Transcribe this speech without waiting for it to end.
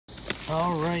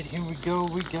Alright, here we go.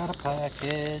 We got a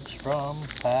package from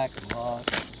Paclock.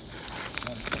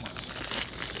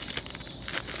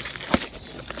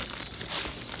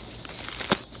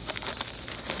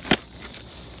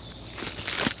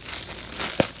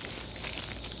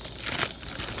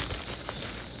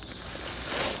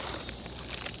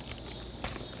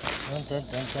 Dun, dun,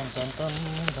 dun, dun, dun, dun,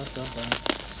 dun, dun, dun.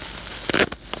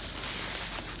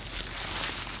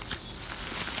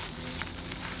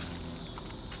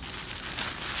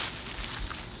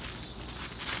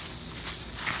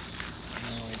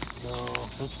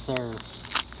 This is our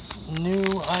new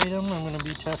item I'm going to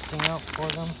be testing out for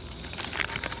them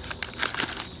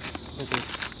with a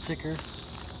sticker,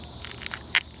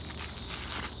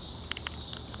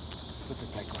 with the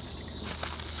Paclock sticker.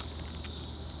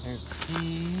 There's P,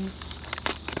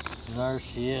 and there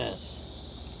she is.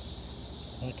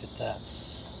 Look at that.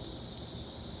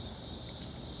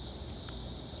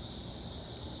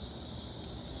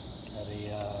 Got a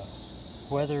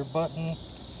weather button.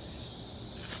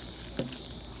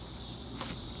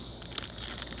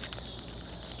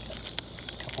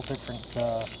 Different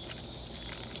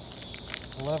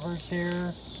levers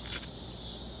here.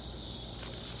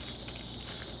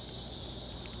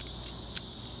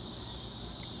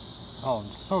 Oh,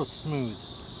 so smooth.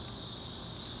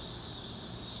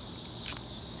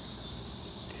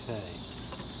 Okay.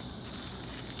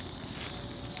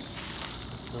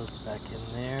 Put those back in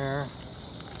there.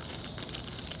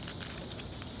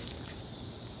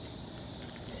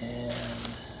 And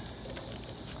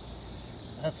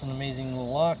that's an amazing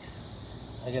little lock.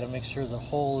 I gotta make sure the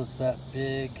hole is that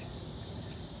big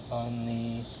on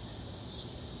the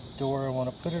door I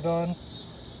want to put it on.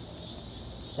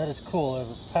 That is cool. I have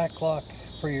a Paclock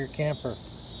for your camper.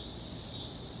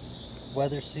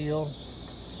 Weather seal.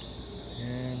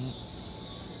 And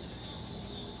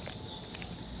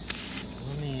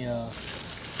let me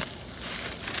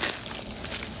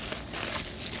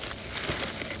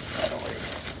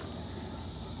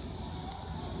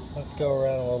let's go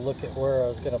around and we'll look at where I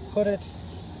was going to put it.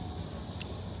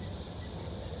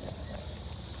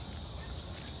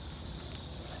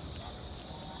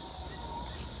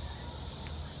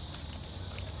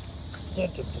 Dun,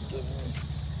 dun, dun, dun.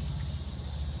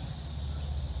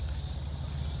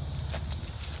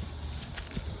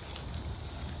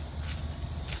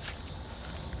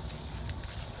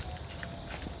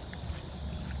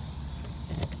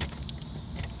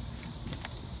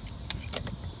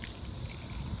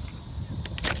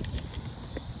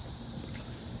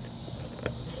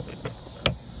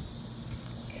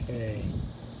 Okay.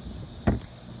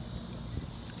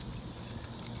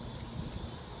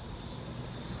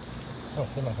 Oh,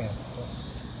 it's in my hand.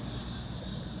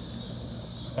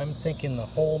 I'm thinking the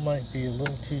hole might be a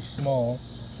little too small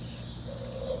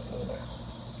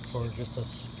for just a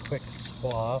quick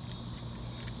swap.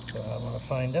 So I'm going to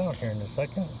find out here in a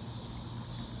second. Let's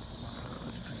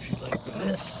put it like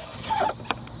this.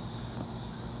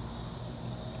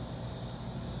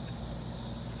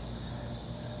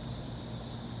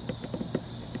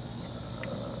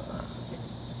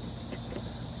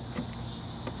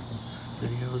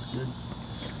 Video is good.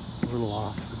 A little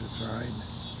off, but it's alright.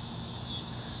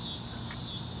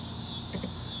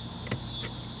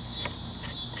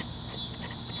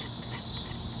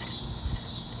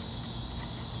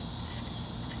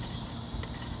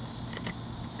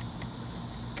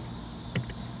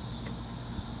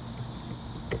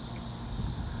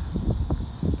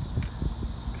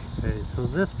 Okay, so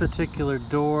this particular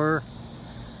door,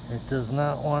 it does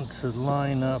not want to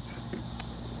line up.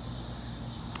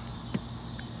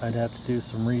 I'd have to do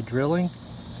some re-drilling.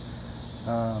 It's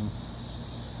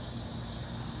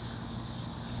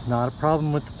not a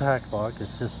problem with the Paclock.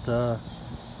 It's just,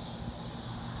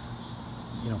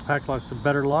 you know, Paclock's a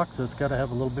better lock, so it's got to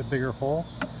have a little bit bigger hole.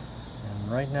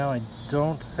 And right now I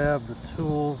don't have the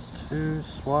tools to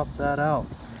swap that out.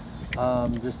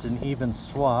 Just an even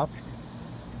swap.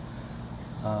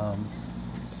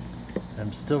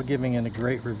 I'm still giving it a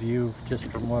great review just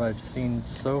from what I've seen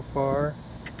so far.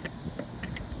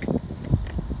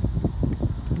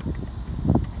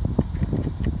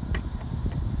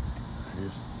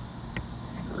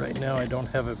 Right now I don't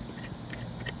have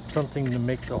something to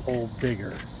make the hole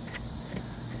bigger.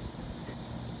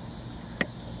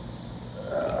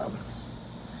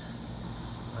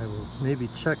 I will maybe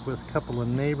check with a couple of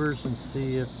neighbors and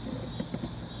see if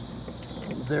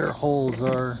their holes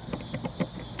are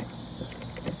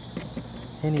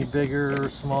any bigger or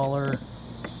smaller,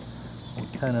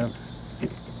 what kind of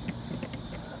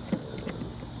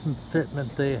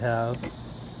fitment they have.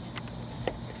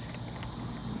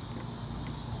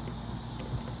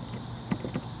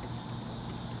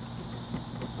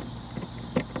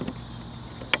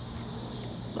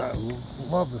 I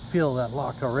love the feel of that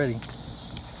lock already.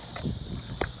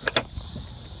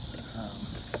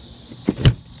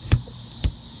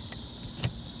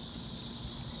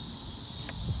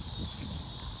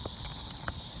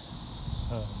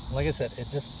 Like I said, it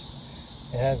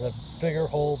has a bigger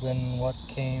hole than what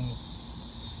came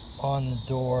on the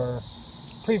door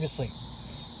previously,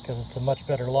 because it's a much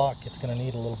better lock. It's going to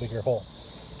need a little bigger hole.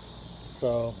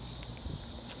 So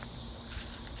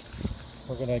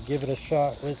we're going to give it a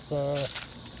shot with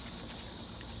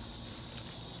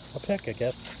a pick, I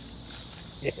guess.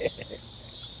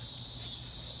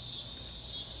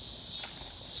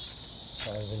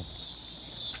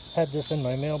 I've had this in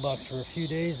my mailbox for a few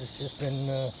days. It's just been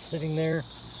sitting there.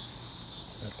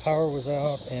 The power was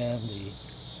out and the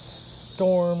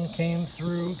storm came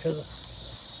through because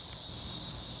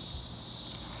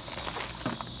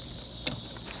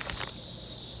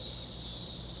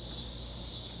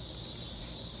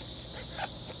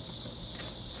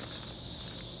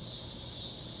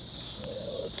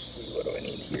let's see, what do I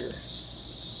need here?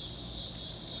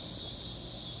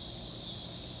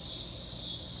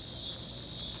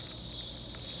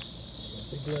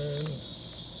 Big one.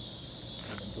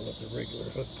 I'm gonna go with the regular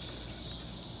hook.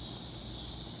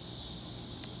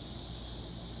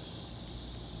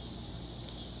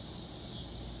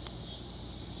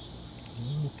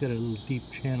 It's got a little deep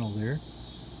channel there,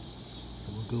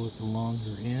 so we'll go with the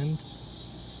longer end.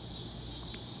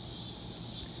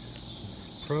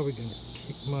 It's probably going to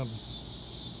kick my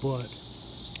butt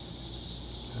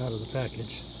out of the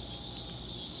package,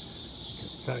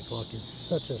 because Paclock is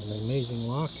such an amazing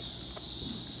lock.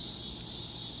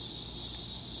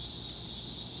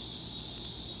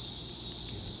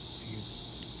 Give it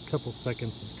a couple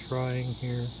seconds of trying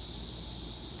here.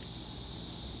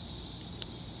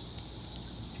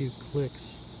 Few clicks.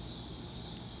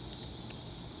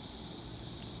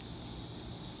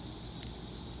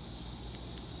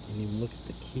 And even look at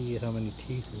the key, how many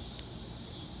teeth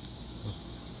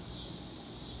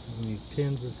how many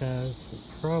pins it has.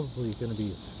 It's probably going to be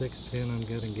a 6-pin, I'm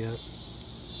going to guess.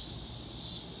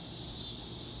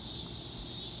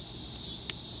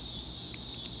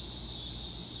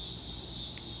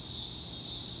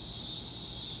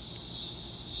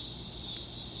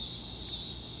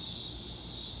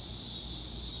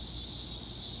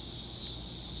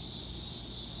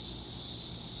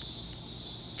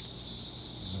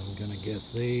 Gonna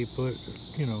guess they put,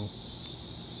 you know,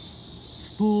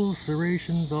 spools,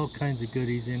 serrations, all kinds of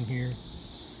goodies in here.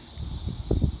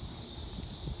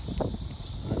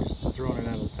 I'm just throwing it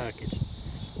out of the package.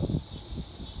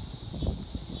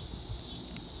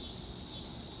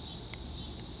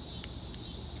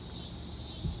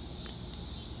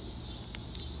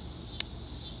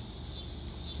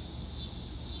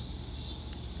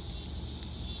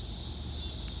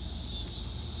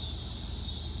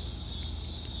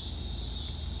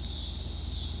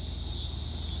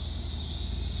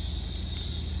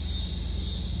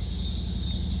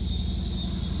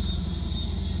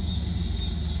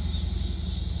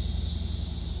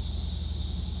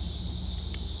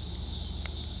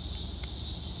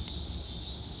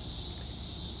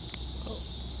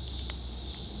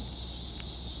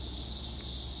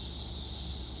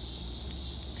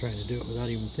 Trying to do it without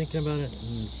even thinking about it,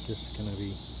 and it's just going to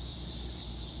be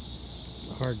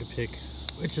hard to pick,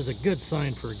 which is a good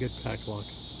sign for a good Paclock.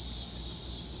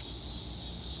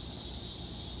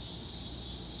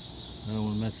 I don't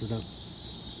want to mess it up,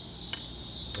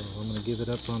 so I'm going to give it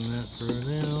up on that for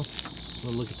now.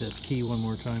 We'll look at that key one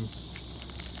more time.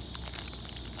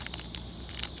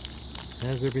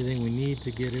 It has everything we need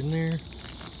to get in there.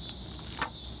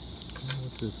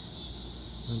 What's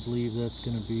this? I believe that's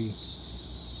going to be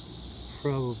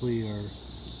probably our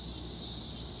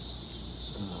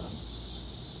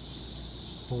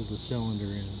hold the cylinder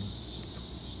in.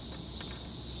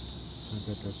 I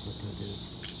bet that's what that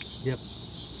is. Yep.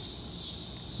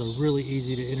 So really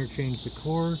easy to interchange the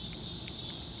core. And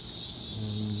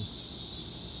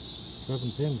 7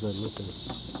 pins I'd look at.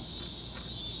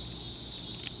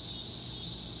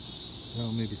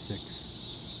 Oh, maybe 6.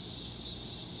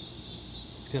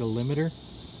 It's got a limiter,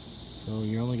 so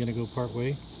you're only going to go part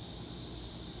way.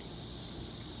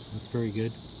 That's very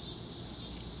good.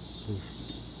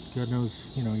 God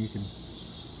knows, you know, you can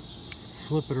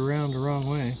flip it around the wrong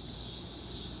way.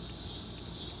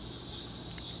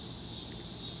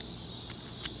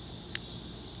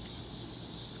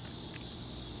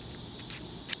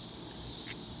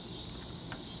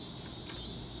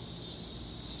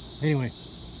 Anyway,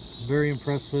 very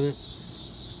impressed with it.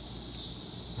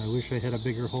 I wish I had a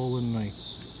bigger hole in my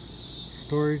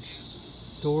storage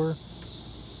door.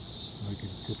 I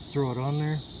could just throw it on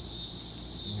there,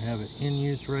 have it in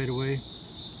use right away.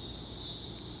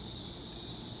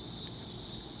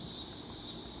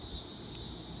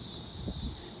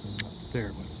 There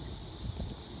it went.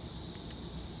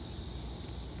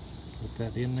 Put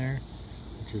that in there,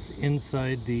 which is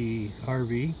inside the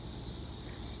RV,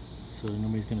 so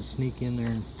nobody's going to sneak in there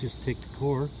and just take the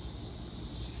core.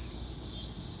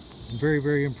 I'm very,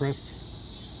 very impressed.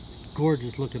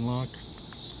 Gorgeous looking lock.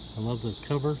 I love the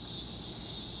cover.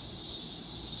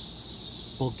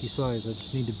 Bulky size. I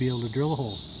just need to be able to drill a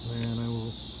hole, and I will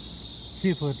see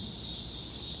if what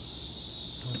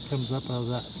comes up out of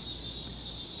that.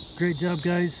 Great job,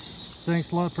 guys.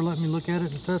 Thanks a lot for letting me look at it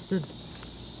and test it.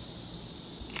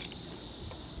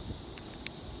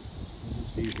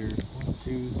 Let's see here. 1,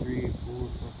 2, 3, 4,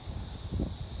 5.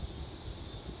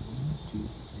 1, 2,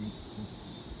 3,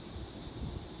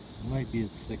 4. Might be a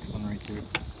 6th one right there.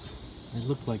 It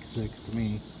looked like 6 to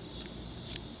me.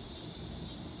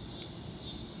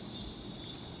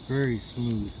 Very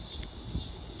smooth.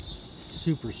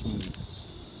 Super smooth.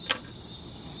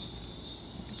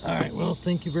 Alright, well,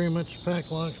 thank you very much,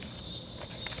 Paclock.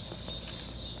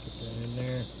 Put that in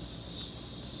there.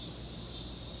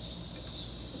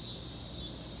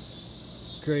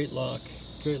 Great lock.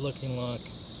 Great looking lock.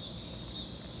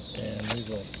 And we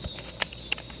will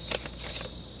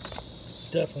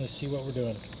definitely see what we're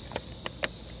doing.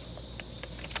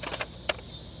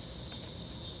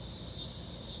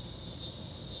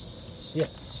 Yeah,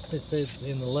 it says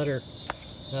in the letter,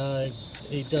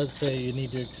 it does say you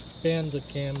need to expand the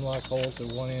cam lock hole to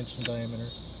 1 inch in diameter.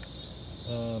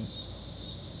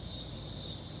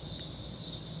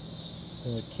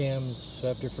 The cams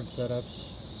have different setups.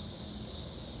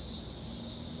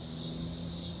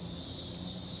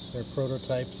 They're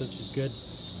prototypes, which is good.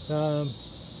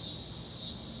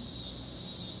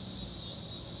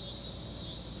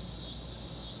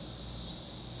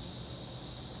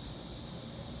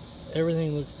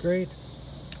 Everything looks great.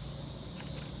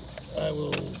 I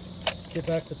will get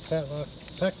back with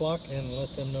Paclock and let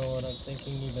them know what I'm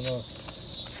thinking, even though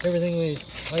everything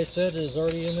I said is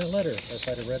already in that letter. If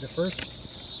I'd have read it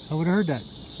first, I would have heard that.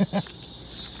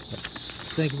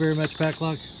 Thank you very much,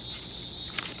 Paclock.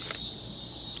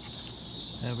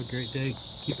 Have a great day.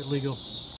 Keep it legal.